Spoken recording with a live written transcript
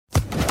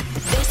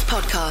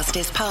podcast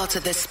is part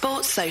of the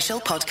Sports Social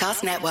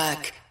Podcast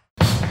Network.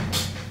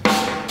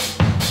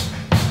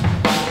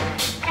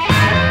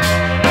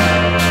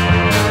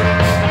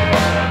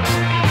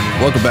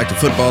 Welcome back to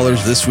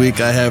Footballers. This week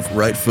I have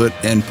Right Foot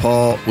and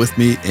Paul with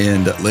me,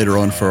 and later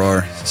on for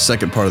our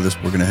second part of this,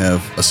 we're going to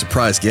have a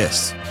surprise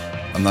guest.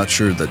 I'm not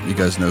sure that you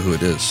guys know who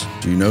it is.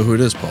 Do you know who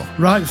it is, Paul?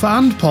 Right Foot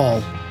and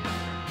Paul?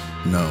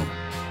 No.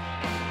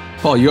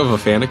 Paul, you have a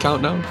fan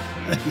account now?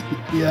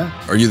 Yeah.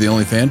 Are you the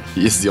only fan?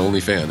 He's the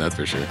only fan, that's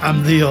for sure.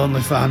 I'm the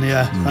only fan,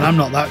 yeah. And I'm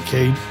not that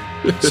keen.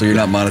 So you're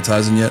not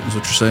monetizing yet, is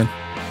what you're saying?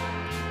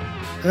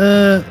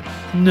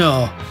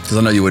 No. Because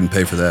I know you wouldn't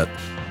pay for that.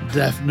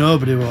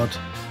 Nobody would.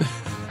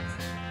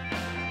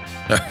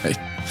 All right.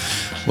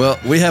 Well,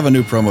 we have a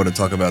new promo to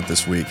talk about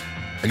this week.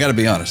 I got to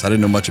be honest, I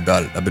didn't know much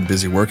about it. I've been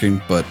busy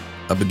working, but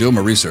I've been doing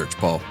my research,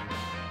 Paul.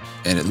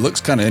 And it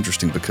looks kind of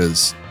interesting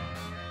because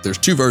there's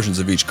two versions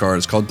of each card.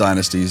 It's called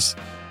Dynasties.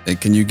 And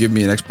can you give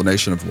me an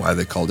explanation of why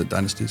they called it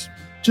Dynasties?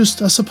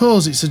 Just, I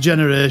suppose it's a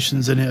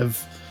generations in it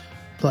of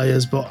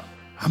players, but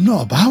I'm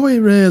not about it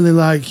really.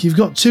 Like, you've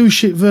got two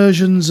shit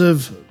versions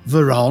of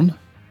Veron,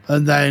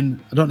 and then,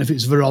 I don't know if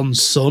it's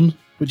Veron's son,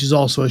 which is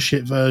also a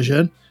shit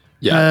version.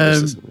 Yeah.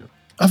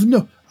 I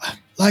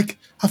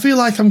feel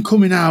like I'm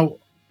coming out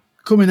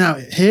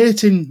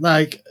hating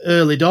like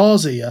early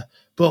doors here,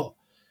 but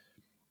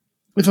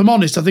if I'm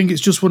honest, I think it's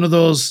just one of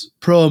those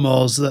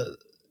promos that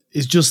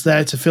is just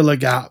there to fill a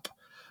gap.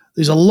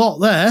 There's a lot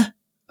there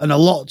and a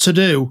lot to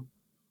do,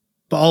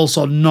 but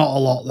also not a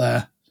lot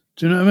there.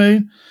 Do you know what I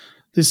mean?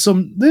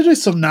 There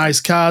is some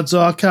nice cards, so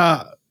I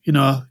can't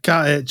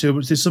hate too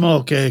much. There's some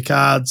okay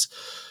cards.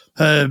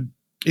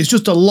 It's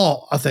just a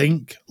lot, I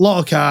think. A lot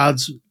of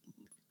cards,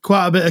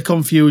 quite a bit of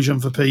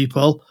confusion for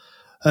people,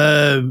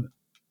 and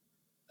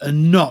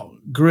not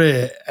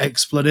great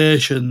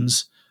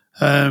explanations.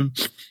 But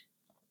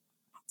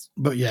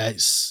yeah,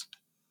 it's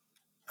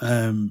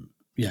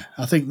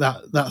I think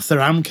that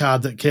Thuram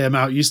card that came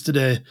out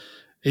yesterday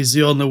is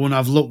the only one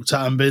I've looked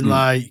at and been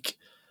like,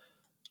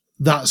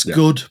 that's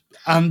good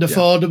and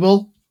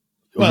affordable.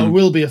 Well, it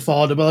will be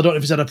affordable. I don't know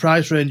if it's had a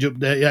price range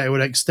update yet. It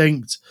would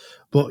extinct,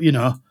 but he's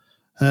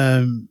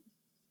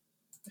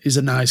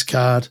a nice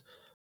card.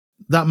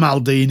 That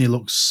Maldini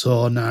looks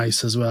so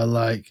nice as well,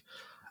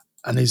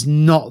 and he's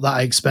not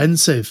that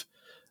expensive.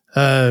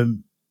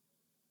 Well,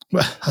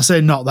 I say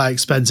not that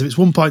expensive. It's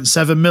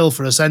 1.7 mil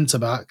for a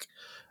centre-back.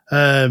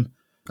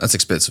 That's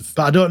expensive.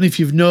 But I don't know if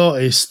you've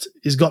noticed,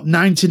 he's got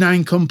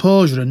 99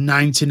 composure and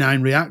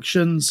 99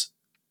 reactions.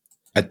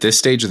 At this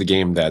stage of the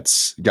game,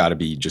 that's got to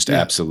be just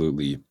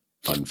absolutely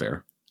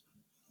unfair.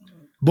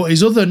 But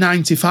his other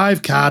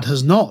 95 card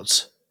has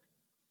not.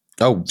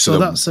 Oh, so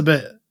that's a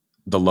bit...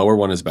 The lower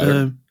one is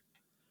better.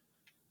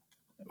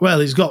 Well,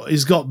 he's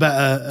got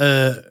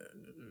better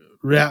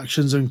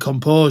reactions and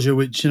composure,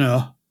 which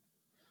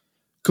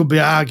could be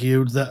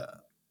argued that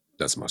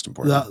that's most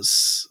important.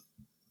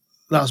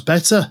 That's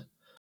better.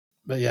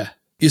 But yeah,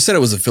 you said it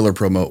was a filler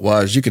promo.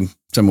 Wise, you can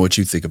tell me what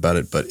you think about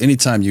it. But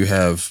anytime you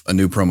have a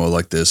new promo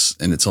like this,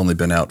 and it's only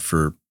been out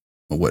for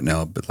what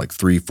now? But like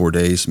 3-4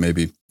 days,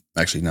 maybe.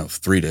 Actually, no,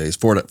 3 days.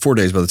 4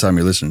 days by the time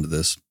you're listening to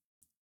this.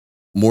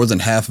 More than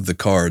half of the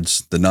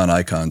cards, the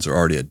non-icons, are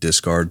already at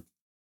discard,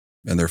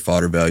 and their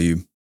fodder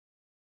value.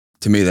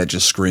 To me, that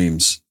just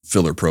screams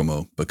filler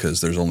promo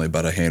because there's only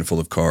about a handful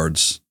of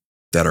cards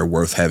that are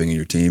worth having in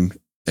your team,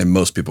 and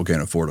most people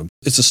can't afford them.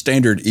 It's a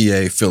standard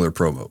EA filler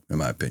promo, in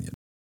my opinion.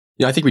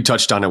 Yeah, I think we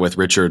touched on it with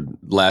Richard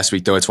last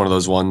week, though. It's one of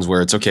those ones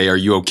where it's okay. Are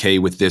you okay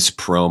with this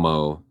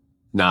promo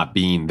not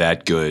being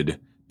that good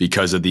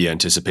because of the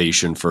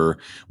anticipation for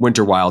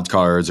winter wild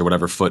cards or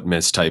whatever foot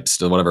miss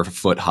types, whatever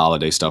foot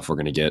holiday stuff we're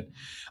going to get?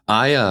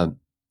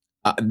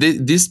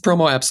 This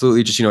promo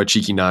absolutely just, a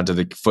cheeky nod to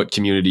the foot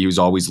community who's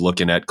always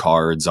looking at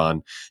cards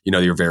on,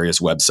 your various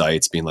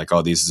websites being like,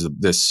 oh, this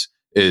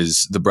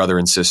is the brother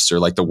and sister,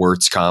 like the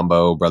Wirtz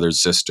combo,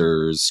 brothers,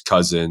 sisters,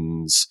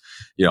 cousins,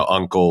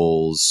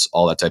 uncles,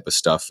 all that type of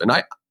stuff. And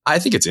I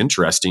think it's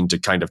interesting to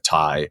kind of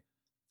tie,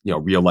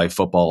 real life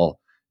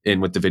football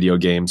in with the video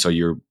game. So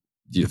your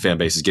fan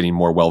base is getting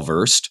more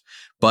well-versed.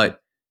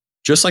 But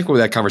just like with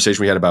that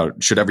conversation we had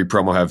about should every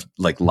promo have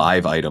like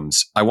live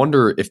items, I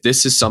wonder if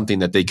this is something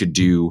that they could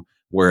do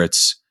where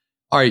it's,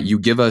 all right, you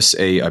give us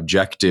a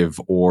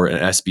objective or an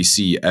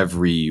SBC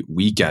every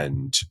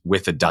weekend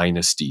with a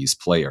Dynasties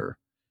player.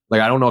 Like,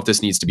 I don't know if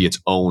this needs to be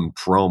its own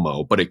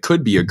promo, but it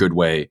could be a good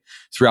way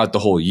throughout the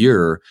whole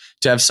year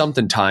to have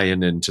something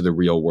tying into the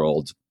real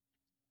world.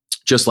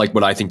 Just like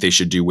what I think they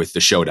should do with the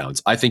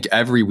showdowns. I think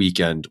every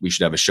weekend we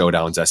should have a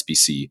showdowns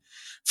SBC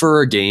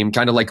for a game,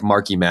 kind of like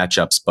marquee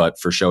matchups, but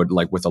for show,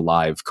 like with a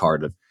live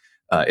card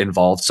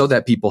involved, so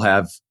that people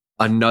have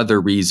another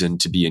reason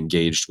to be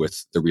engaged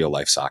with the real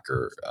life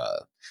soccer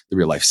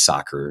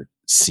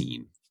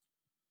scene.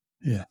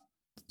 Yeah,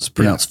 it's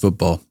pronounced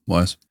football,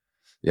 Wise.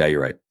 Yeah,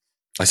 you're right.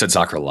 I said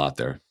soccer a lot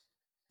there.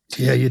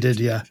 Yeah, you did.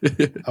 Yeah,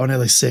 I was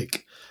nearly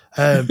sick.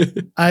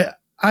 I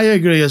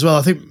agree as well.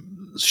 I think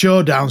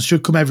showdowns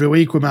should come every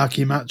week with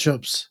marquee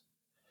matchups.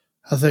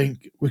 I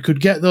think we could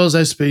get those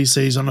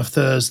SBCs on a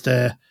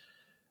Thursday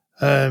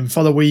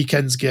for the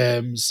weekend's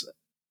games.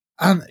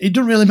 And it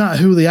doesn't really matter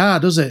who they are,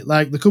 does it?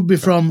 Like, they could be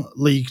from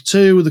League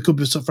Two, they could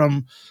be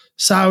from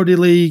Saudi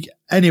League,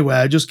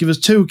 anywhere. Just give us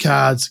 2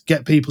 cards,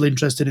 get people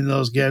interested in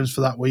those games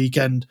for that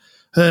weekend.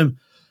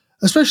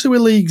 Especially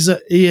with leagues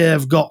that EA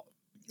have got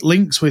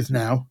links with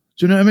now.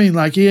 Do you know what I mean?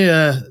 Like,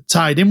 EA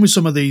tied in with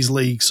some of these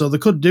leagues, so they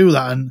could do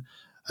that and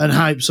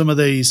hype some of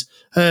these.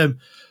 But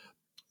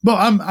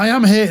I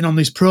am hating on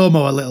this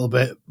promo a little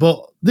bit, but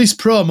this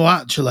promo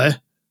actually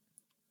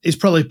is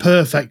probably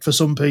perfect for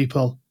some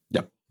people.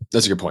 Yeah,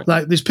 that's a good point.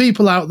 Like, there's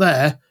people out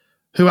there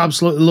who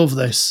absolutely love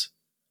this.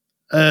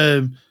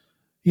 I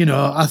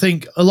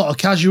think a lot of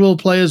casual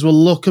players will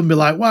look and be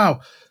like,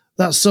 wow,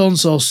 that's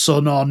so-and-so's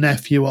son or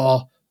nephew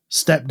or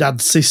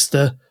stepdad's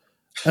sister.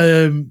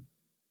 I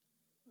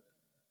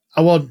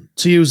want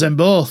to use them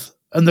both.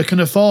 And they can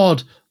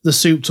afford the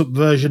souped-up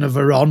version of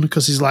Veron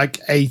because he's like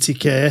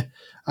 80k,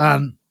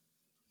 and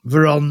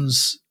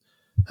Veron's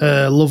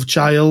love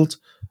child.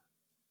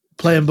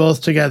 Play them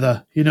both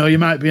together. You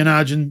might be an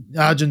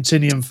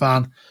Argentinian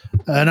fan,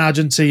 an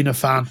Argentina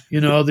fan.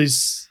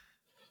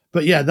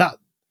 But yeah, that.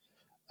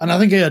 And I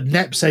think I heard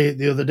Nep say it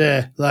the other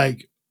day.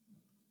 Like,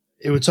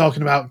 he was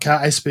talking about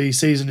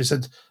SBCs, and he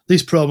said,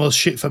 "This promo's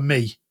shit for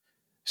me." He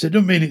said, "It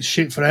doesn't mean it's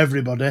shit for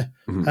everybody."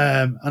 Mm-hmm.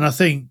 And I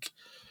think,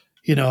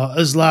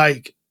 as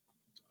like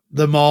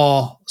the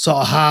more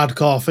sort of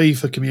hardcore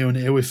FIFA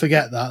community, we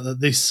forget that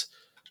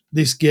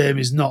this game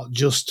is not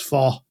just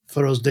for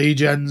us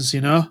degens,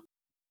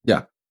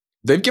 Yeah.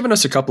 They've given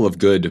us a couple of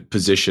good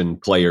position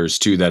players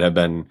too that have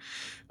been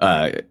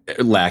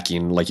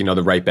lacking, like,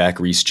 the right back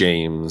Reece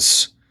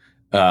James,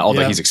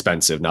 although he's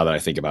expensive now that I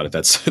think about it.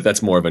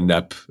 That's more of a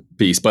Nep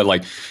piece. But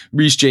like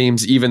Reece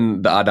James,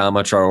 even the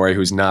Adama Traore,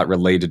 who's not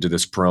related to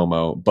this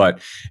promo,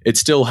 but it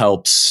still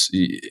helps.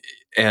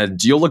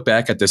 And you'll look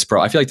back at this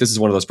I feel like this is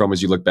one of those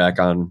promos you look back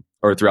on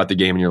or throughout the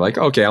game and you're like,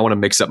 okay, I want to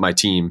mix up my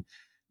team.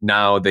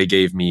 Now they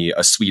gave me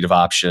a suite of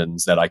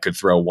options that I could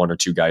throw 1 or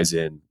 2 guys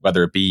in,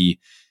 whether it be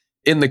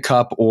in the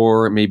cup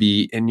or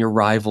maybe in your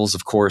rivals,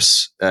 of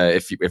course.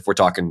 If we're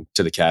talking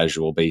to the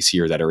casual base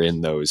here that are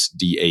in those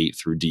D8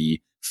 through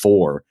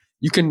D4,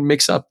 you can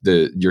mix up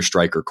your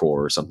striker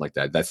core or something like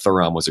that. That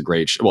Thuram was a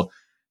great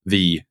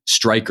the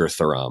striker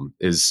Thuram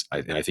is,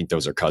 I think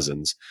those are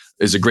cousins,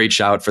 is a great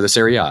shout for the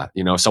Serie A.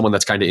 Someone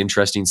that's kind of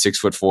interesting,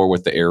 6'4"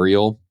 with the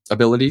aerial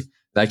ability.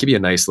 That could be a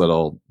nice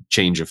little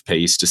change of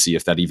pace to see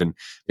if that even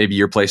maybe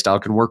your play style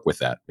can work with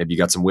that. Maybe you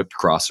got some whipped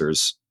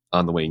crossers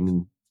on the wing,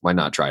 and why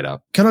not try it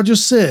out? Can I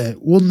just say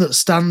one that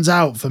stands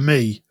out for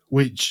me,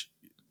 which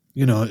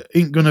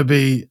ain't going to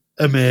be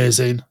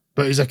amazing,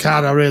 but is a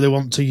card I really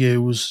want to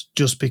use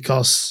just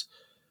because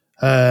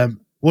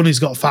one, he's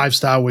got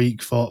 5-star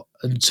weak foot,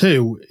 and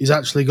 2, he's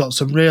actually got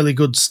some really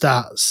good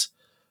stats.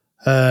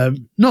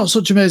 Not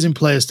such amazing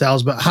player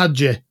styles, but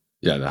Hadji.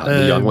 Yeah,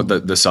 the young one,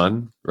 the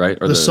son, right?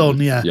 Or the son,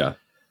 yeah. Yeah.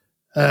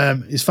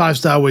 He's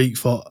 5-star weak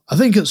foot. I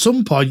think at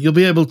some point you'll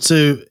be able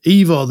to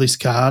Evo this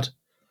card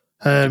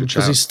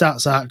because his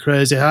stats aren't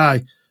crazy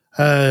high.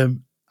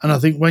 And I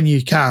think when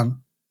you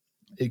can,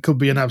 it could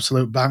be an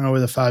absolute banger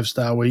with a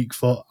 5-star weak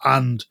foot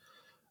and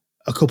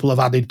a couple of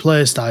added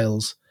play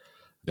styles.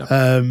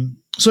 Yeah.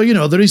 So,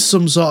 there is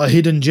some sort of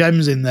hidden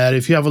gems in there.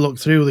 If you have a look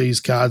through these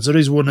cards, there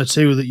is 1 or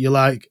 2 that you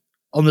like.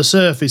 On the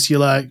surface, you're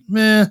like,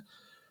 meh.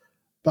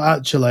 But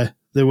actually,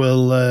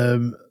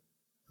 there'll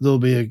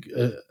be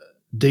a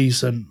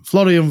decent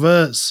Florian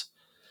Wirtz.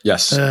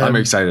 Yes, I'm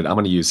excited. I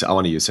want to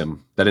use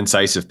him. That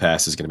incisive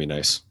pass is going to be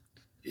nice.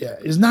 Yeah,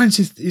 he's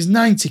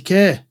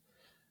 90k.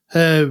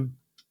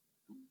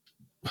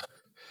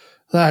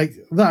 Like,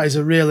 that is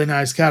a really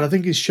nice card. I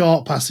think his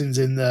short passing's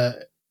in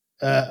there.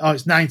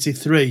 It's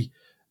 93,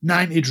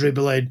 90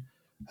 dribbling.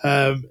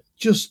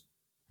 Just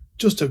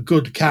a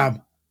good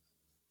cam.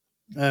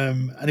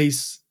 And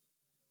he's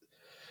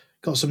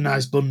got some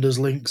nice Bundes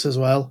links as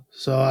well.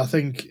 So I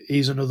think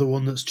he's another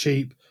one that's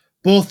cheap.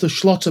 Both the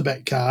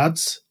Schlotterbeck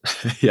cards.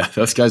 Yeah,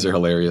 those guys are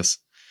hilarious.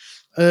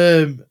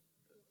 They're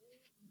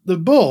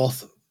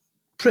both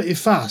pretty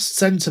fast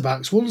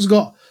centre-backs. One's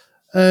got...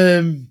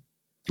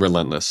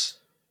 Relentless.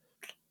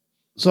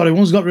 Sorry,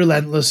 one's got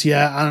Relentless,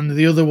 yeah, and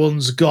the other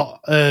one's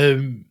got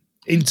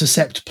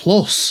Intercept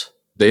Plus.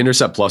 The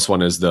Intercept Plus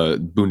one is the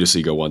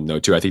Bundesliga one, though,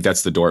 too. I think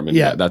that's the Dortmund.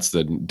 Yeah, that's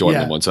the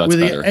Dortmund one, so that's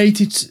better.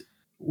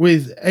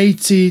 With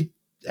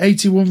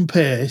 81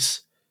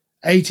 pace,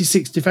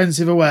 86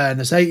 defensive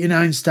awareness,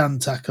 89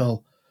 stand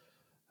tackle,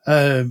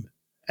 85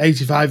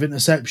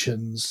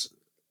 interceptions,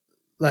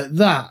 like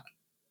that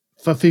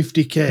for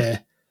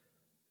 50k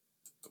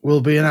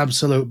will be an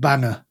absolute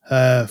banger.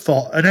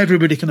 And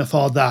everybody can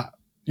afford that.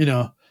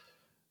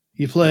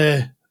 You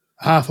play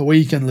half a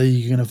weekend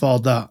league, you can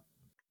afford that.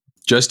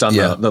 Just on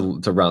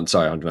the round.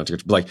 Sorry, I'm not to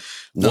like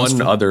one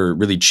other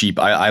really cheap.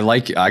 I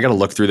got to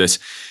look through this.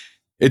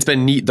 It's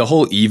been neat. The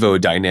whole Evo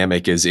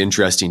dynamic is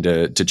interesting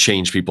to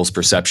change people's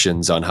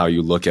perceptions on how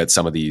you look at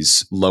some of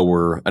these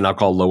lower, and I'll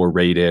call lower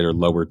rated or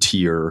lower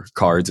tier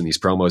cards in these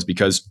promos,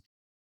 because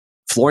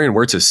Florian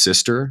Wirtz's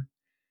sister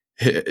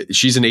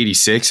she's an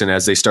 86, and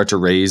as they start to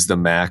raise the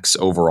max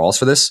overalls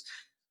for this,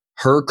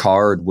 her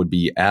card would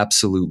be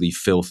absolutely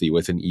filthy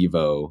with an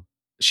Evo.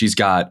 She's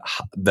got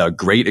the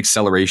great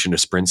acceleration to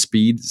sprint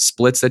speed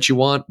splits that you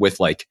want with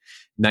like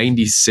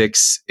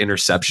 96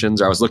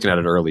 interceptions. I was looking at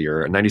it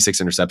earlier,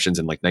 96 interceptions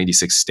and like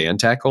 96 stand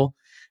tackle.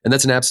 And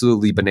that's an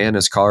absolutely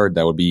bananas card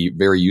that would be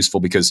very useful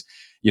because,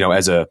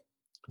 as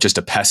just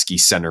a pesky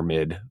center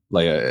mid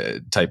like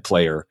a type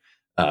player,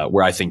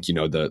 where I think,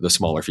 the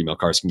smaller female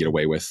cards can get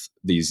away with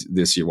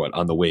this year,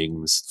 on the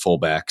wings,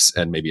 fullbacks,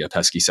 and maybe a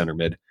pesky center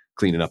mid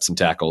cleaning up some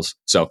tackles.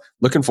 So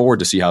looking forward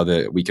to see how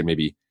we can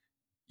maybe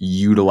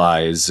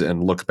utilize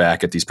and look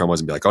back at these promos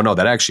and be like, oh no,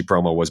 that actually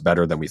promo was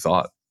better than we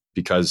thought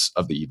because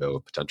of the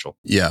Evo potential.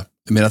 Yeah.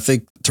 I mean, I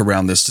think to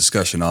round this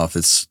discussion off,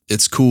 it's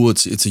cool.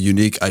 It's a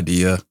unique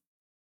idea,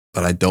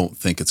 but I don't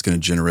think it's going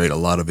to generate a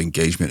lot of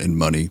engagement and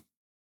money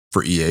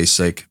for EA's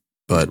sake.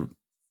 But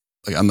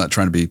like, I'm not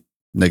trying to be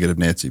negative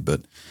Nancy,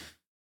 but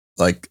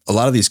like a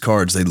lot of these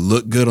cards, they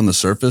look good on the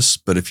surface,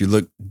 but if you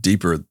look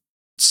deeper,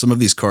 some of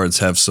these cards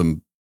have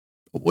some,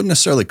 I wouldn't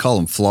necessarily call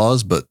them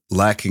flaws, but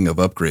lacking of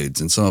upgrades.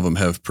 And some of them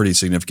have pretty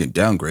significant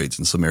downgrades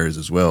in some areas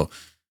as well.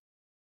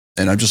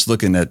 And I'm just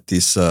looking at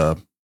this,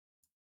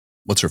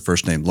 what's her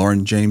first name?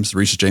 Lauren James,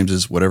 Reese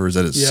James's, whatever, is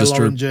that his sister?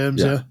 Lauren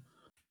James, yeah.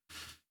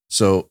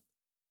 So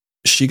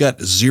she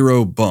got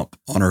 0 bump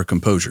on her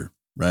composure,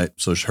 right?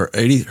 So her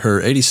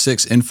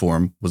 86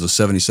 inform was a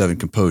 77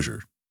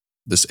 composure.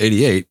 This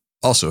 88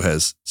 also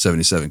has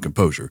 77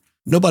 composure.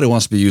 Nobody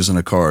wants to be using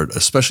a card,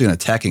 especially an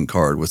attacking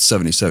card with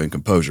 77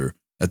 composure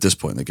at this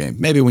point in the game.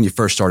 Maybe when you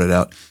first started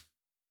out,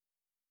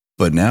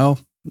 but now,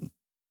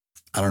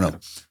 I don't know.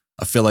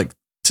 I feel like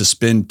to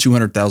spend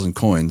 200,000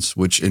 coins,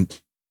 which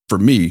for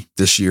me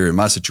this year in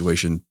my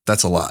situation,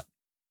 that's a lot.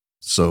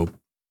 So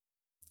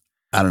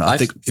I don't know. I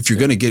think if you're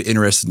going to get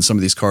interested in some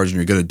of these cards and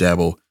you're going to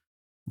dabble,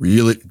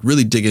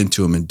 really dig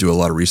into them and do a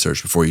lot of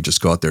research before you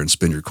just go out there and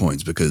spend your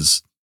coins,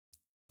 because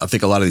I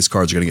think a lot of these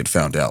cards are going to get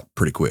found out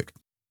pretty quick.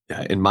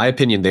 In my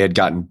opinion, they had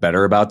gotten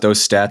better about those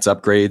stats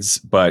upgrades,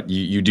 but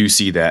you do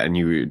see that, and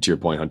to your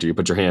point, Hunter, you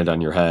put your hand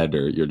on your head,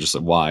 or you're just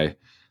like,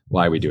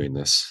 why are we doing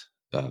this?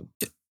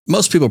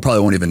 Most people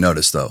probably won't even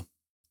notice, though.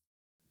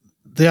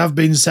 They have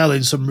been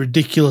selling some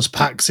ridiculous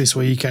packs this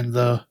weekend,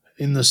 though,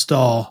 in the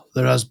store.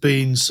 There has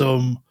been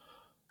some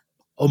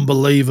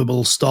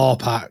unbelievable store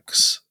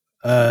packs.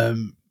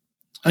 And,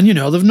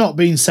 they've not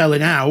been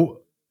selling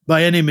out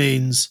by any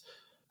means,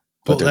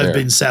 but they've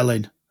been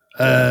selling.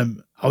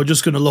 I was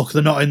just going to look.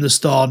 They're not in the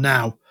store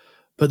now,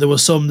 but there were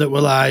some that were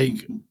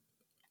like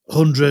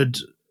 100.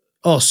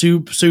 Oh,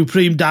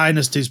 Supreme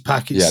Dynasties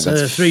packets,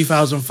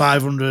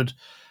 3,500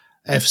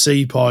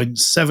 FC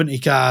points, 70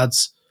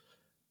 cards,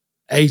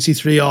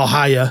 83 or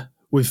higher,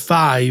 with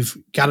 5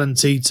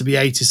 guaranteed to be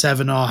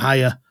 87 or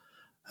higher,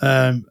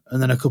 and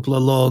then a couple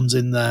of loans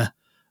in there.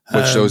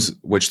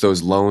 Which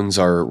those loans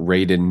are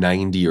rated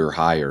 90 or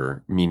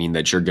higher, meaning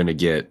that you're going to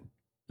get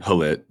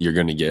Hullet, you're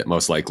going to get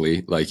most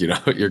likely,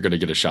 you're going to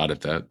get a shot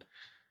at that.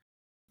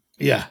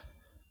 Yeah.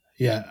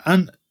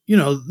 And,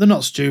 they're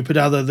not stupid,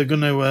 are they? They're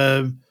going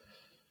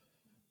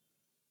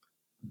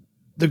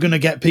to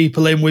get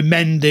people in with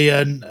Mendy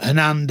and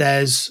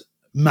Hernandez,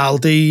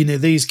 Maldini.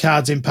 These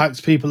cards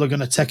impact. People are going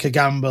to take a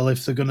gamble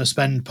if they're going to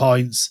spend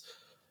points.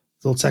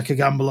 They'll take a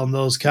gamble on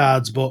those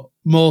cards, but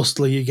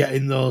mostly you're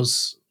getting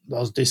those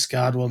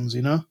discard ones,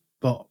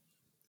 But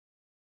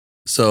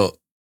so,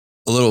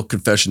 a little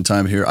confession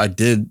time here. I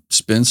did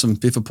spend some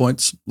FIFA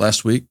points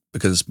last week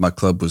because my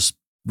club was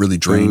really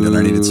drained and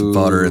I needed some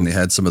fodder, and they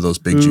had some of those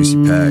big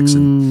juicy packs.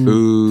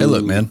 And hey,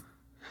 look, man,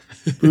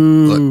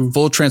 look,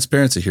 full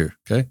transparency here.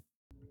 Okay,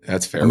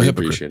 that's fair. We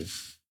appreciate it.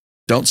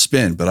 Don't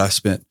spend, but I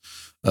spent.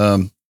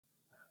 Can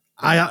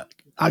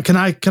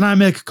I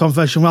make a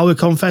confession while we're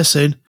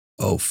confessing?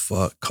 Oh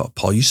fuck,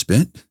 Paul, you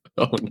spent?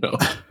 Oh no,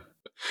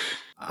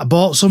 I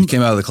bought some. You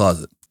came out of the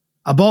closet.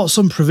 I bought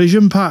some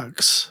provision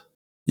packs.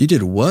 You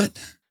did what?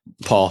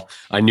 Paul,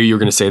 I knew you were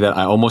going to say that.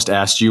 I almost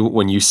asked you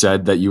when you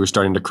said that you were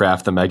starting to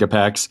craft the mega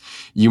packs.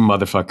 You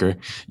motherfucker.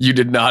 You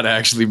did not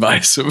actually buy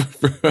some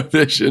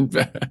provision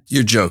packs.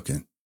 You're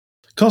joking.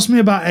 Cost me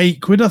about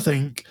 £8, I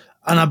think.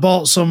 And I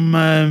bought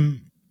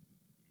some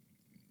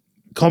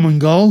common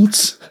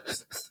golds.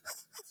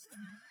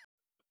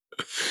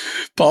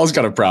 Paul's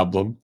got a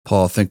problem.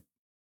 Paul, I think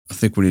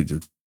we need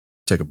to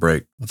take a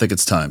break. I think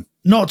it's time.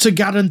 Not to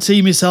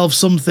guarantee myself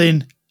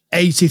something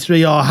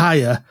 83 or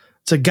higher,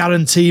 to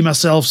guarantee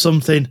myself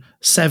something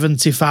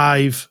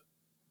 75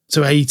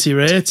 to 80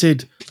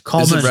 rated.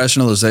 Common. Isn't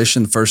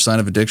rationalization the first sign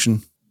of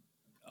addiction?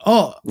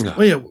 Oh,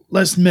 wait,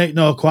 let's make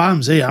no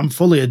qualms here. I'm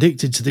fully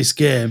addicted to this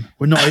game.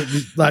 We're not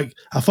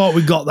I thought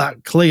we got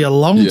that clear a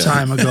long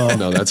time ago.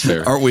 No, that's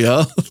fair. Aren't we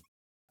all?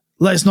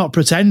 Let's not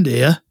pretend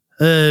here.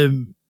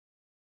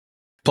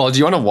 Paul, do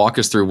you want to walk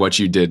us through what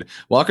you did?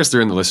 Walk us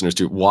through, and the listeners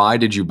too. Why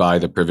did you buy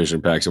the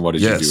provision packs, and what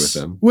did you do with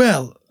them?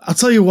 Well, I'll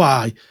tell you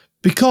why.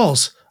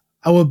 Because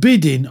I were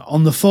bidding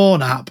on the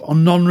phone app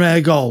on non-rare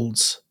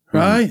golds,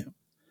 right?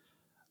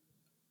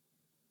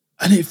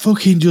 And it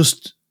fucking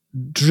just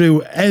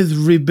drew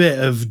every bit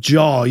of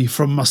joy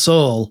from my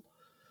soul.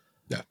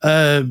 Yeah.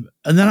 And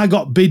then I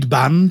got bid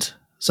banned.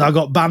 So I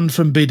got banned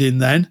from bidding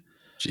then.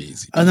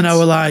 Jeez. And then I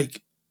was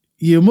like,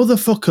 you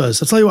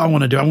motherfuckers, I'll tell you what I'm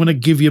going to do. I'm going to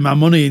give you my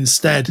money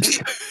instead.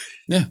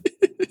 Yeah.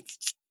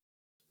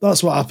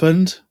 That's what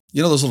happened.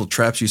 You know those little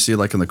traps you see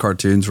like in the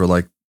cartoons where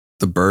like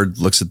the bird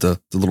looks at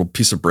the little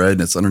piece of bread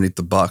and it's underneath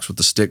the box with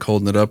the stick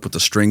holding it up with the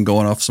string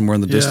going off somewhere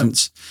in the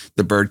distance.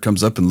 The bird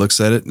comes up and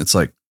looks at it and it's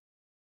like,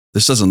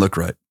 this doesn't look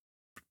right.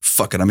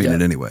 Fuck it, I'm eating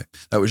it anyway.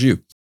 That was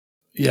you.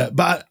 Yeah,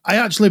 but I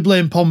actually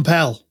blame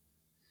Pompel.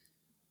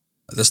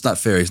 That's not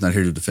fair. He's not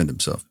here to defend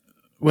himself.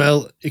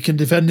 Well, he can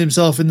defend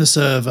himself in the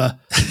server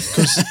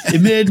because he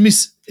made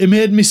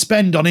me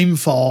spend on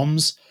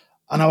informs,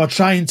 and I was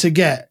trying to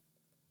get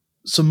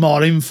some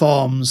more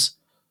informs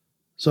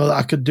so that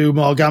I could do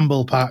more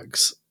gamble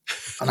packs,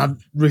 and I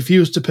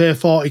refused to pay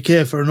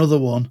 40k for another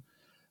one.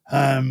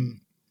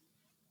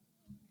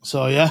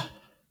 So yeah.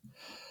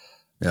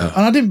 And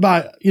I didn't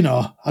buy.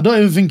 I don't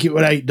even think it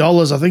was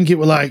 $8. I think it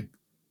was like.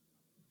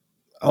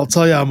 I'll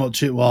tell you how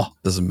much it was.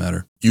 Doesn't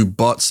matter. You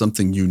bought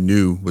something you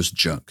knew was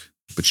junk,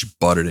 but you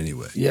bought it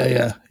anyway.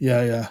 Yeah.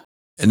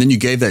 And then you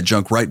gave that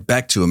junk right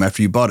back to him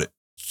after you bought it.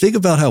 Think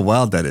about how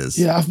wild that is.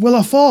 Yeah, well,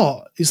 I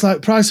thought it's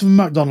like price of a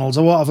McDonald's.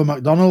 I won't have a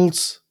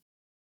McDonald's.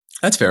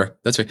 That's fair.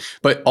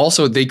 But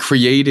also they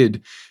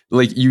created,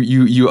 like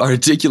you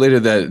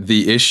articulated that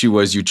the issue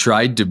was you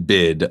tried to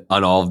bid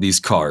on all of these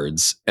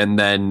cards and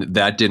then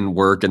that didn't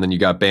work and then you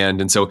got banned.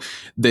 And so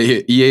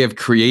the EA have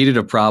created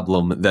a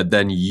problem that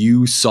then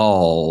you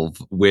solve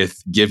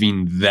with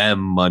giving them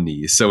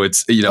money. So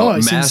it's,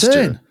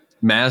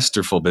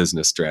 masterful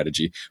business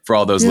strategy for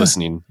all those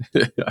listening.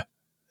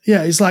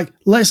 Yeah, it's like,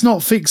 let's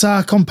not fix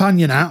our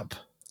companion app.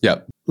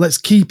 Yep. Let's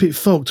keep it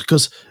fucked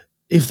because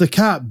if they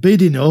can't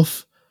bid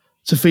enough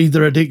to feed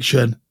their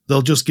addiction,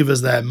 they'll just give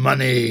us their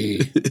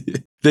money.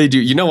 They do.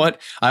 You know what?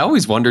 I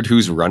always wondered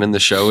who's running the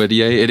show at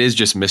EA. It is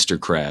just Mr.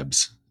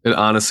 Krabs. It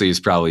honestly is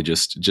probably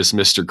just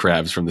Mr.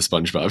 Krabs from the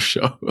SpongeBob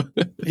show.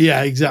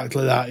 Yeah,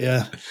 exactly that.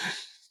 Yeah.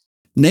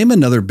 Name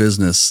another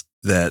business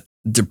that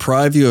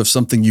deprive you of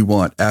something you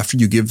want after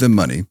you give them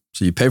money.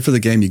 So you pay for the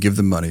game, you give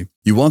them money.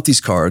 You want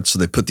these cards, so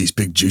they put these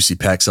big juicy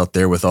packs out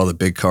there with all the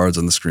big cards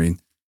on the screen.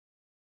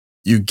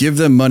 You give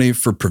them money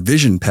for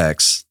provision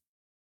packs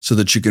so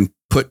that you can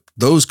put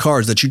those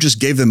cards that you just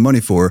gave them money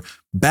for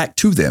back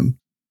to them.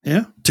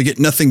 Yeah. To get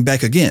nothing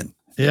back again.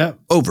 Yeah.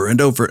 Over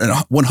and over and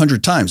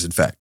 100 times, in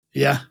fact.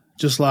 Yeah.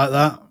 Just like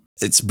that.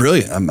 It's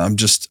brilliant. I'm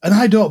just. And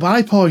I don't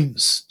buy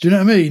points. Do you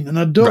know what I mean? And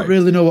I don't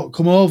really know what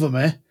come over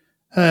me.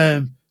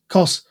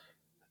 Because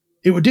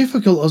it was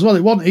difficult as well.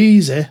 It wasn't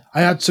easy.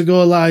 I had to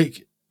go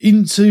like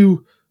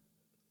into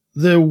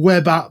the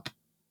web app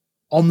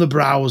on the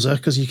browser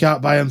because you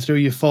can't buy them through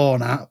your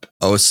phone app.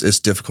 Oh, it's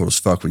difficult as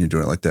fuck when you're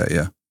doing it like that.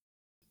 Yeah.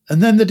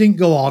 And then they didn't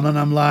go on, and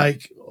I'm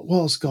like,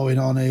 what's going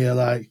on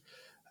here?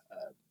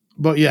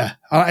 But yeah,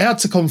 I had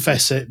to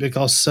confess it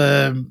because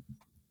I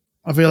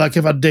feel like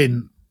if I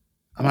didn't,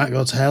 I might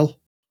go to hell.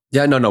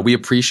 Yeah, no, we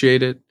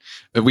appreciate it.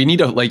 But we need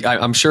to,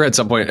 I'm sure at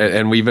some point,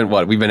 and we've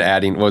been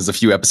adding, was a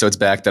few episodes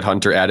back that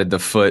Hunter added the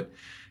foot.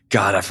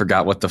 God, I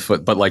forgot what the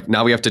foot, but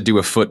now we have to do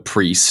a foot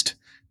priest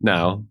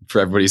now for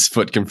everybody's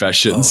foot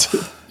confessions.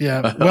 Oh,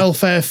 yeah,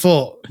 welfare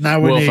foot. Now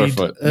we welfare need.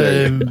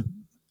 Foot.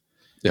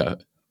 Yeah.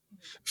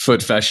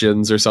 Foot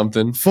fashions or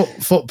something.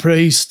 Foot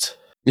priest.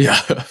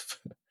 Yeah.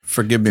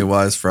 Forgive me,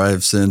 wise, for I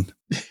have sinned.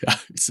 Yeah,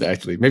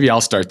 exactly. Maybe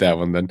I'll start that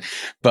one then.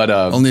 But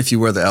only if you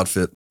wear the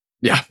outfit.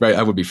 Yeah, right.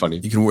 That would be funny.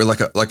 You can wear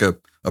like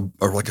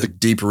a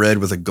deep red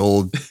with a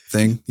gold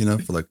thing,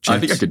 for like. I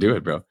think I could do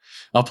it, bro.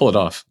 I'll pull it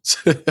off.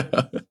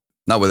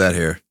 Not with that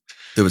hair.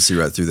 They would see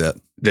right through that.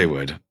 They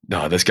would.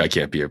 No, this guy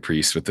can't be a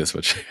priest with this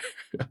much hair.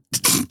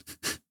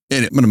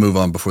 And I'm going to move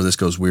on before this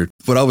goes weird.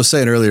 What I was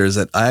saying earlier is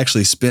that I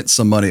actually spent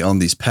some money on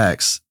these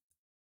packs,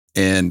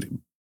 and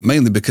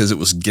mainly because it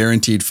was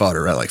guaranteed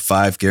fodder, right? Like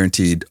 5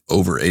 guaranteed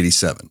over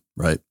 87,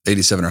 right?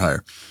 87 or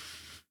higher.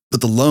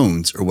 But the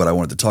loans are what I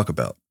wanted to talk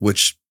about,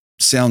 which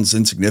sounds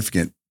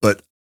insignificant,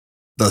 but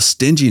the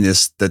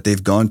stinginess that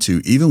they've gone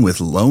to, even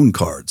with loan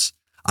cards.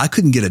 I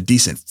couldn't get a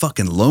decent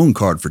fucking loan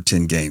card for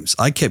 10 games.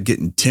 I kept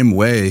getting Tim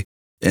Way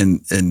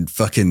and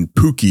fucking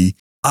Pookie.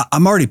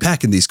 I'm already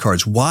packing these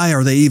cards. Why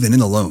are they even in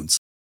the loans?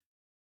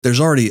 There's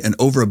already an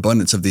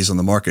overabundance of these on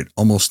the market,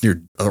 almost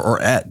near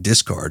or at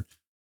discard.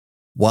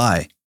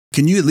 Why?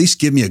 Can you at least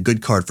give me a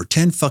good card for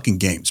 10 fucking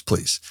games,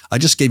 please? I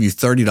just gave you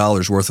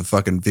 $30 worth of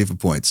fucking FIFA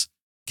points.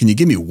 Can you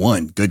give me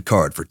one good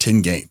card for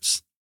 10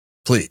 games?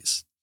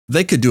 Please.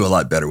 They could do a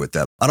lot better with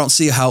that. I don't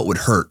see how it would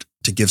hurt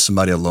to give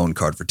somebody a loan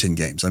card for 10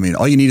 games. I mean,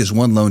 all you need is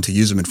one loan to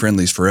use them in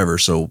friendlies forever.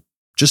 So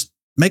just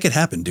make it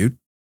happen, dude.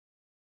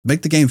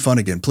 Make the game fun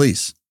again,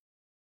 please.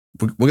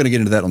 We're going to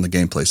get into that on the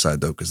gameplay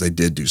side, though, because they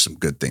did do some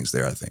good things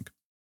there, I think.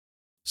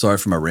 Sorry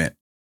for my rant.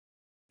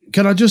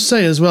 Can I just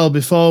say as well,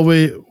 before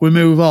we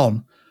move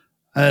on,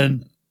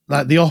 and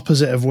like the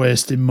opposite of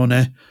wasting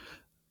money,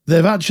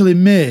 they've actually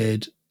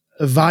made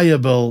a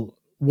viable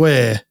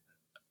way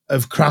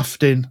of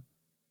crafting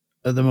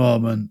at the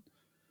moment.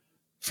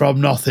 from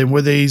nothing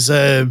with these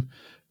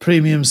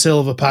premium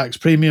silver packs,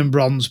 premium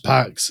bronze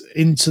packs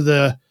into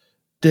the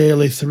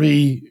daily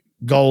 3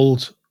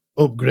 gold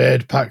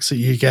upgrade packs that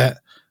you get.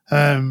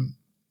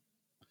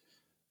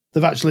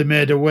 They've actually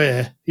made a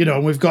way,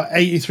 and we've got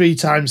 83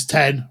 times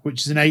 10,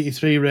 which is an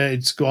 83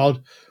 rated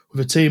squad with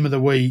a team of the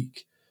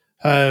week.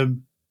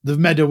 They've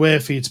made a way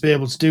for you to be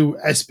able to do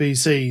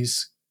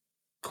SBCs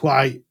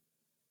quite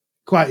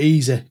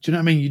easy. Do you know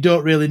what I mean? You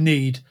don't really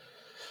need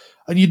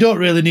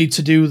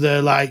to do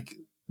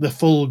the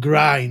full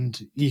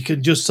grind. You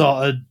can just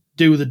sort of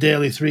do the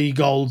daily 3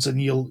 golds,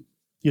 and you'll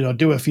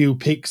do a few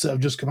picks that have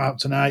just come out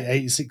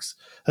tonight,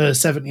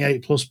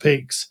 78 plus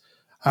picks,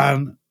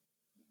 and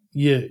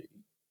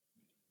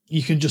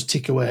you can just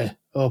tick away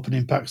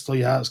opening packs till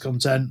your heart's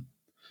content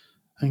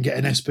and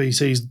getting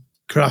SBCs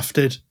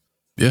crafted.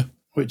 Yeah.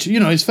 Which,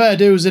 is fair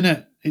dues, isn't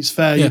it? It's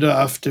fair. Yeah. You don't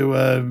have to.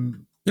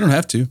 You don't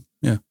have to.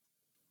 Yeah.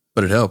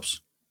 But it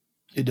helps.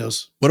 It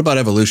does. What about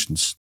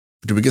evolutions?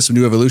 Did we get some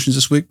new evolutions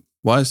this week?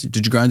 Wise,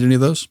 did you grind any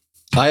of those?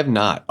 I have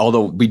not.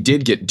 Although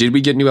did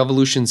we get new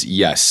evolutions?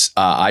 Yes.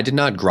 I did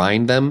not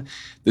grind them.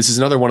 This is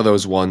another one of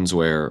those ones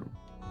where,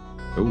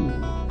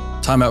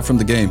 Timeout from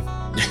the game.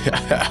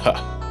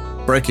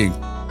 Breaking.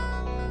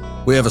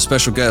 We have a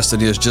special guest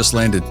and he has just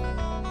landed.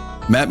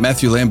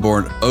 Matthew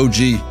Lamborn,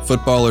 OG,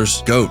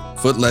 footballer's GOAT,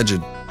 foot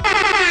legend.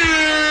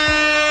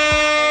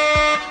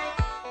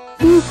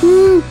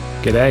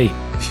 G'day.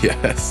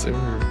 Yes, sir.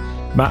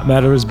 Matt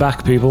Meta is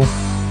back, people.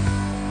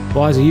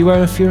 Why, are you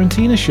wearing a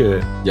Fiorentina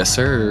shirt? Yes,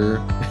 sir.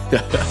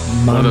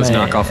 My One of those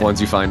man. knockoff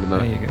ones you find in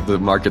There you go. the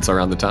markets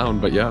around the town,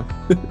 but yeah.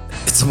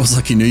 It's almost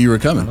like he knew you were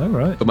coming. All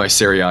right. Put my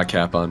Serie A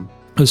cap on.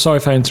 I'm sorry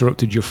if I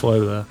interrupted your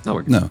flow there. No,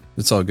 we're good. No,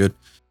 it's all good.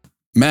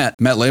 Matt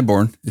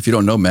Lamborn, if you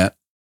don't know Matt,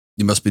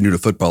 you must be new to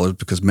footballers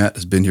because Matt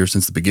has been here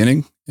since the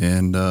beginning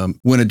and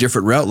went a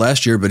different route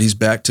last year, but he's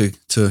back to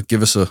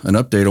give us an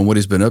update on what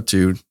he's been up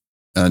to.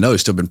 I know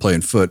he's still been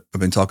playing foot. I've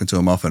been talking to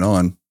him off and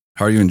on.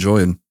 How are you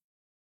enjoying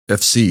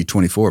FC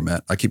 24,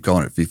 Matt? I keep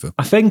calling it FIFA.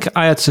 I think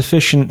I had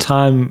sufficient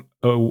time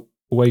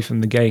away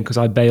from the game because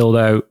I bailed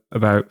out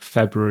about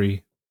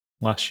February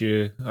last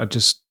year.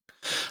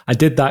 I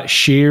did that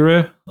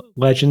Shearer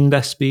Legend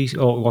SBC,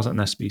 or it wasn't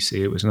an SBC,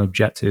 it was an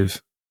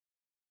objective.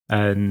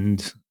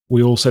 And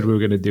we all said we were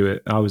going to do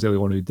it. I was the only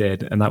one who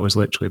did. And that was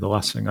literally the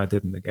last thing I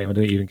did in the game. I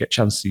didn't even get a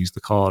chance to use the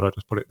card. I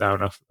just put it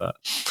down after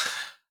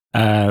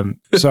that.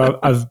 So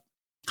I've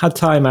had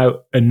time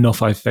out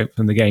enough, I think,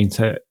 from the game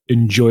to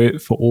enjoy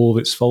it for all of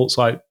its faults.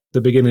 Like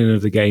the beginning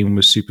of the game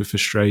was super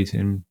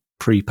frustrating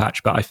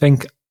pre-patch, but I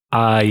think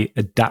I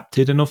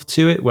adapted enough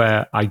to it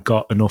where I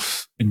got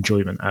enough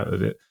enjoyment out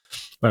of it.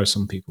 Whereas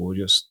some people were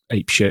just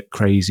apeshit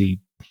crazy,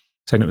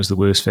 saying it was the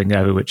worst thing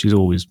ever, which is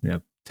always,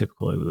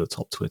 typical over the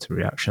top Twitter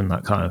reaction,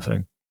 that kind of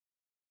thing.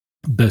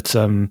 But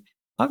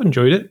I've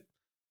enjoyed it.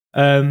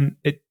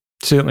 It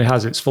certainly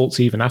has its faults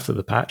even after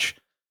the patch.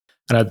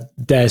 And I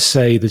dare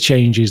say the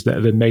changes that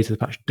have been made to the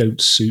patch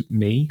don't suit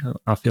me.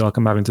 I feel like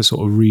I'm having to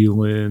sort of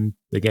relearn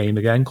the game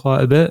again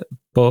quite a bit,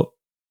 but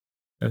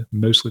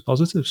mostly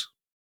positives.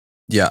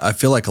 Yeah, I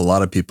feel like a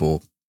lot of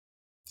people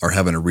are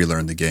having to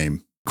relearn the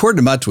game. According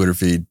to my Twitter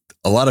feed,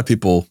 a lot of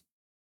people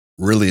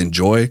really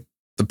enjoy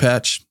the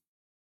patch,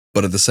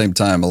 but at the same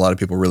time, a lot of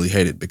people really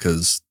hate it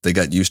because they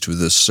got used to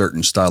this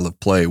certain style of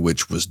play,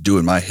 which was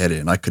doing my head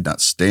in. I could not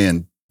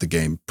stand the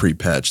game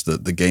pre-patch. The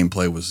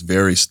gameplay was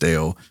very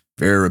stale,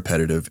 very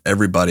repetitive.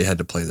 Everybody had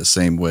to play the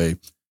same way.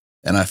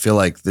 And I feel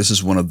like this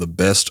is one of the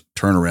best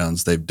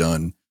turnarounds they've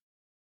done,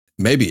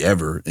 maybe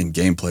ever in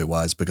gameplay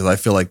wise, because I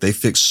feel like they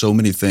fixed so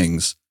many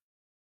things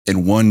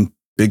in one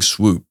big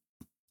swoop.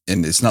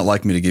 And it's not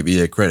like me to give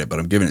EA credit, but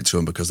I'm giving it to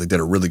them because they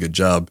did a really good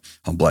job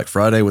on Black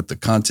Friday with the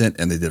content,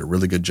 and they did a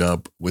really good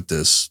job with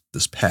this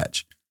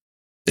patch.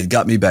 It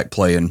got me back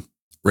playing.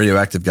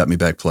 Radioactive got me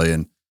back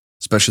playing,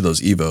 especially those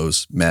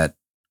Evos. Matt,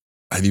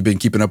 have you been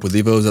keeping up with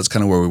Evos? That's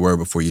kind of where we were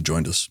before you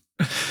joined us.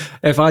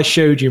 If I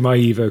showed you my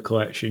Evo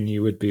collection,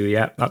 you would be,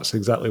 yeah, that's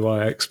exactly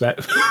what I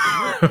expect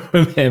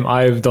from him.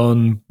 I've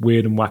done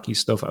weird and wacky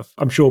stuff.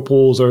 I'm sure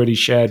Paul's already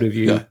shared with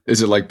you. Yeah.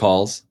 Is it like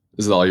Paul's?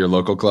 Is it all your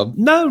local club?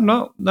 No,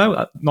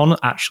 none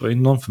actually,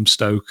 none from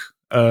Stoke.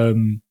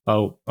 I'm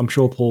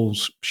sure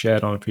Paul's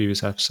shared on a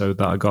previous episode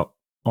that I got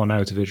on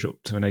Out of Vision up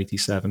to an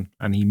 87,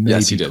 and he may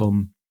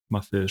become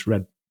my first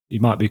red. He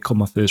might become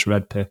my first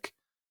red pick,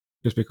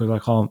 just because I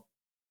can't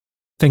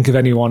think of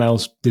anyone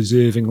else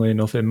deservingly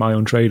enough in my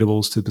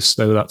untradables to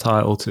bestow that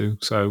title to.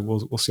 So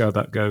we'll see how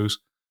that goes.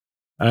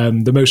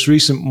 The most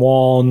recent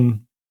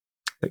one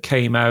that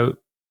came out,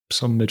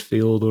 some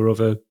midfield or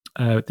other,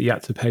 that you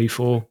had to pay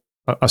for.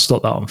 I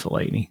stuck that on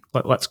Fellaini.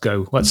 Let's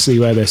go. Let's see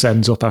where this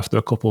ends up after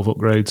a couple of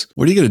upgrades.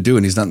 What are you going to do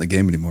when he's not in the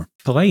game anymore?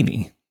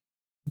 Fellaini?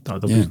 No,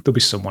 there'll be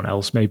someone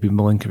else. Maybe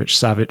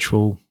Milinkovic-Savic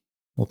will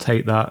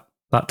take that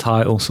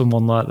title,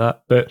 someone like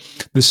that. But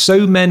there's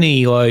so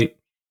many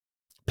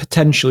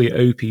potentially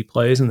OP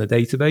players in the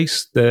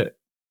database that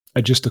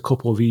are just a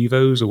couple of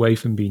Evos away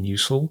from being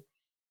useful.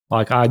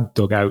 I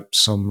dug out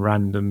some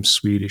random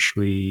Swedish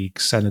league,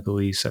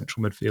 Senegalese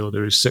central midfielder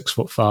who's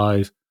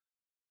 6'5",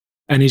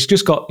 And he's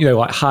just got,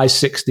 like high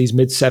 60s,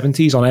 mid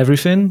 70s on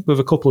everything. With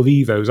a couple of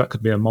Evos, that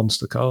could be a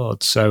monster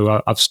card.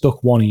 So I've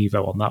stuck one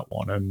Evo on that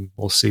one, and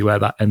we'll see where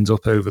that ends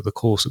up over the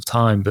course of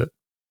time. But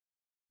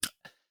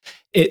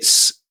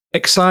it's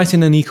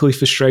exciting and equally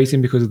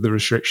frustrating because of the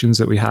restrictions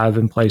that we have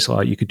in place.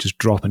 Like you could just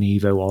drop an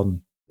Evo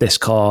on this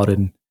card,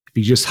 and if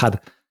you just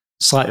had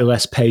slightly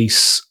less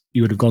pace,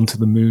 you would have gone to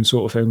the moon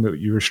sort of thing, but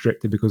you're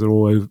restricted because they're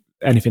all over,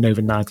 anything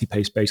over 90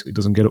 pace basically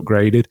doesn't get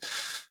upgraded,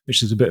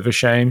 which is a bit of a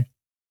shame.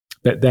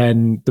 But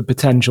then the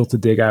potential to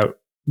dig out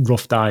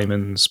rough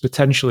diamonds,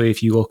 potentially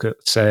if you look at,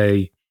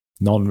 say,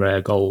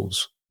 non-rare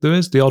golds, there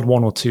is the odd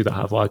one or two that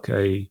have like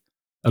a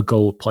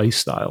gold play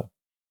style,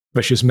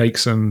 which just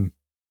makes them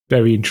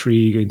very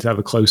intriguing to have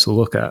a closer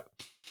look at.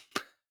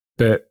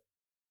 But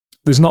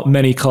there's not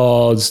many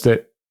cards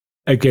that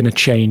are going to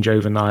change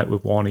overnight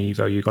with one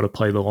Evo. You've got to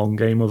play the long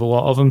game with a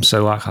lot of them.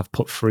 So like I've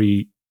put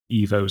 3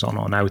 Evos on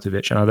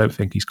Arnautovic, and I don't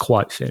think he's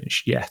quite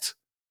finished yet.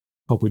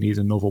 Probably needs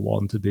another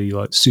one to be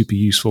like super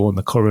useful in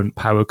the current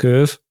power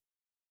curve.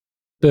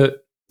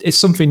 But it's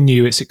something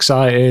new, it's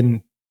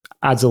exciting,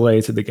 adds a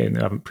layer to the game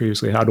that I haven't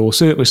previously had, or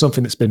certainly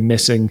something that's been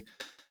missing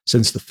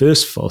since the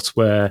first foot,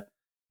 where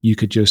you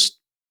could just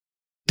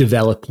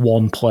develop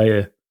one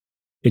player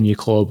in your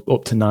club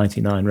up to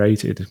 99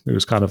 rated. It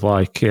was kind of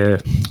like, I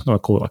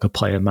call it like a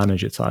player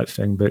manager type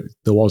thing, but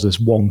there was this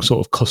one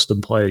sort of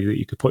custom player that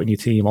you could put in your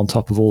team on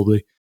top of all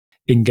the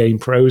in-game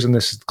pros, and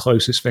this is the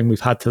closest thing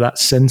we've had to that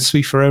since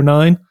FIFA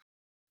 09.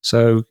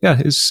 So yeah,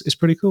 it's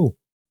pretty cool.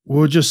 We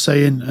were just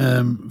saying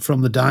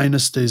from the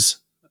dynasties,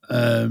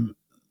 that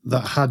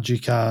Hadji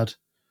card,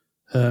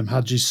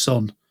 Hadji's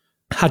son,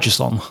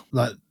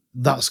 like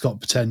that's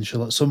got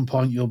potential. At some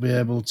point, you'll be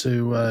able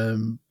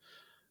to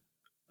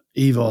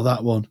Evo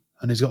that one,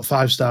 and he's got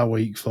 5-star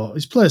weak foot.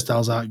 His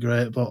playstyles aren't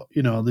great, but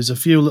there's a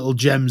few little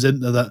gems in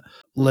there that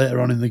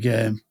later on in the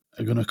game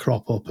are going to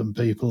crop up, and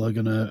people are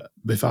going to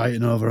be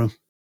fighting over him.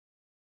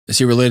 Is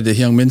he related to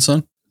Hyung Min's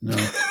son? No.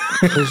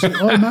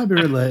 It might be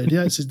related.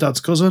 Yeah, it's his dad's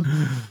cousin.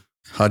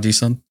 Haji's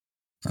son?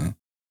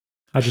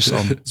 Haji's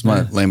son. It's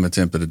my lame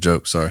attempt at a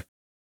joke, sorry.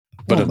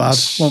 But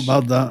Won't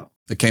bad that.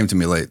 It came to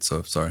me late,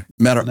 so sorry.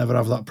 Matter. Never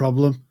have that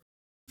problem.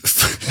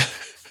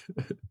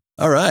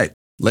 All right.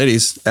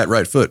 Ladies, at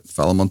Right Foot,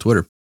 follow him on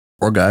Twitter.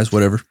 Or guys,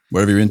 whatever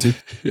you're into.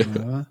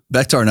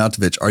 Back to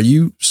Arnautovic. Are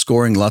you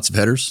scoring lots of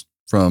headers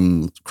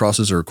from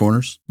crosses or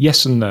corners?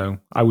 Yes and no.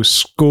 I was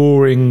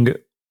scoring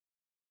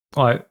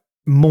like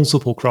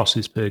multiple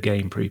crosses per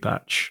game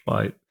pre-patch.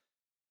 Like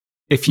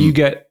if you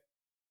get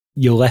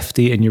your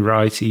lefty and your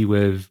righty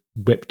with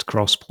whipped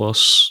cross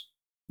plus,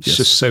 it's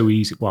just so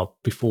easy. Well,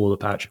 before the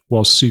patch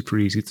was super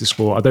easy to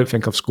score. I don't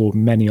think I've scored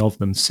many of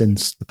them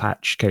since the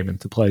patch came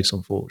into place,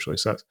 unfortunately.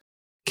 So that's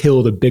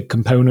killed a big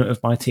component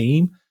of my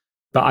team.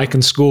 But I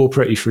can score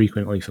pretty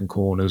frequently from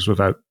corners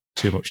without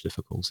too much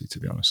difficulty, to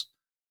be honest.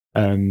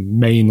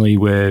 Mainly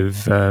with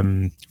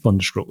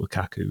Thunderstruck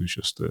Lukaku, who's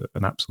just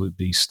an absolute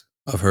beast.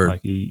 I've heard.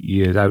 Like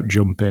he is out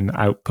jumping,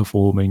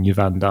 outperforming your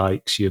Van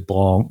Dijks, your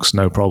Blancs,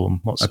 no problem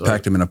whatsoever. I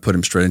packed him and I put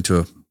him straight into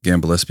a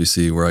Gamble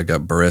SBC where I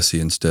got Baresi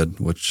instead,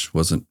 which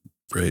wasn't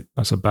great.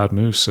 That's a bad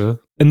move, sir.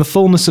 In the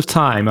fullness of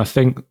time, I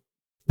think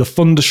the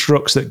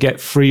Thunderstrucks that get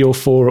 3 or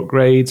 4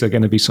 upgrades are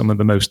going to be some of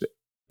the most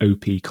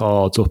OP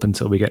cards up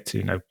until we get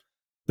to,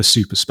 the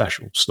super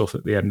special stuff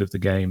at the end of the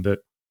game. But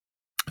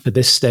for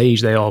this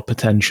stage, they are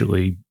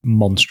potentially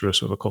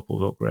monstrous with a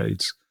couple of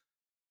upgrades.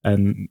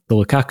 And the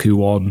Lukaku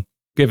one,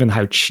 given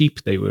how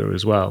cheap they were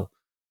as well,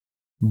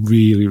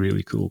 really,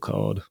 really cool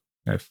card.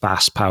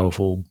 Fast,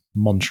 powerful,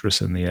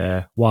 monstrous in the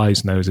air.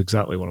 Wise knows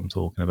exactly what I'm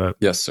talking about.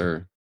 Yes,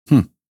 sir.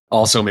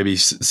 Also, maybe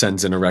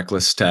sends in a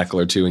reckless tackle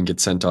or 2 and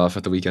gets sent off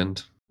at the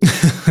weekend.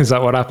 Is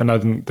that what happened? I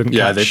didn't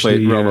Yeah, they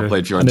played. Roma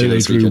played Fiorentina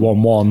this drew weekend.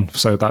 1-1,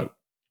 so that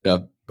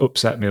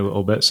upset me a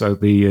little bit. So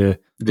the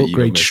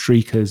upgrade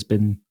streak has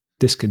been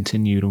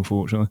discontinued,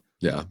 unfortunately.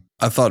 Yeah,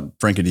 I thought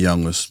Frankie de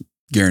Jong was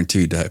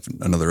guaranteed to have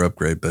another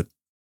upgrade, but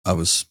I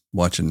was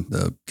watching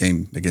the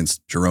game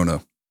against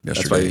Girona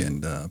yesterday,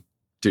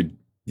 dude,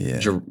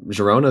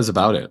 Girona's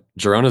about it.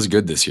 Girona's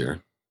good this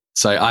year.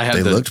 So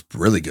they looked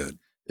really good.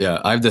 Yeah,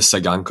 I have this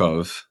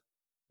Sagankov.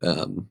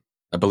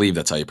 I believe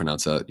that's how you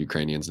pronounce that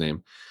Ukrainian's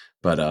name,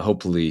 but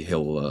hopefully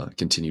he'll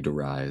continue to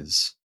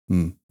rise.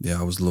 Yeah,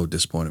 I was a little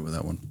disappointed with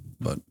that one,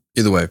 but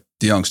either way,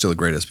 de Jong's still a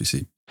great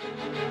SPC.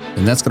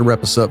 And that's going to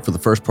wrap us up for the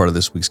first part of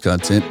this week's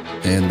content.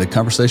 And the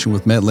conversation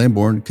with Matt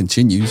Lamborn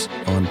continues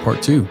on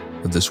part 2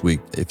 of this week.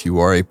 If you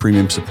are a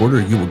premium supporter,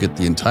 you will get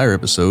the entire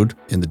episode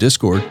in the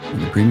Discord in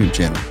the premium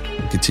channel.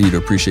 We continue to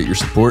appreciate your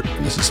support.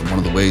 And this is one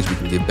of the ways we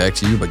can give back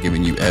to you by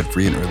giving you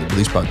ad-free and early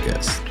release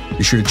podcasts.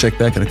 Be sure to check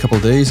back in a couple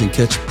of days and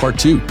catch part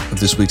 2 of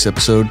this week's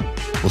episode.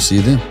 We'll see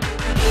you then.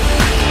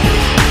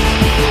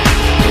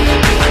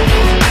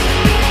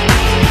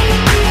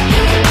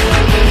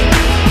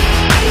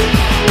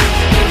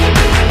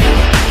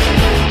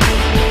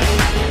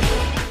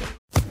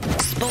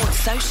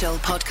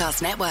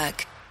 Podcast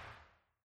Network.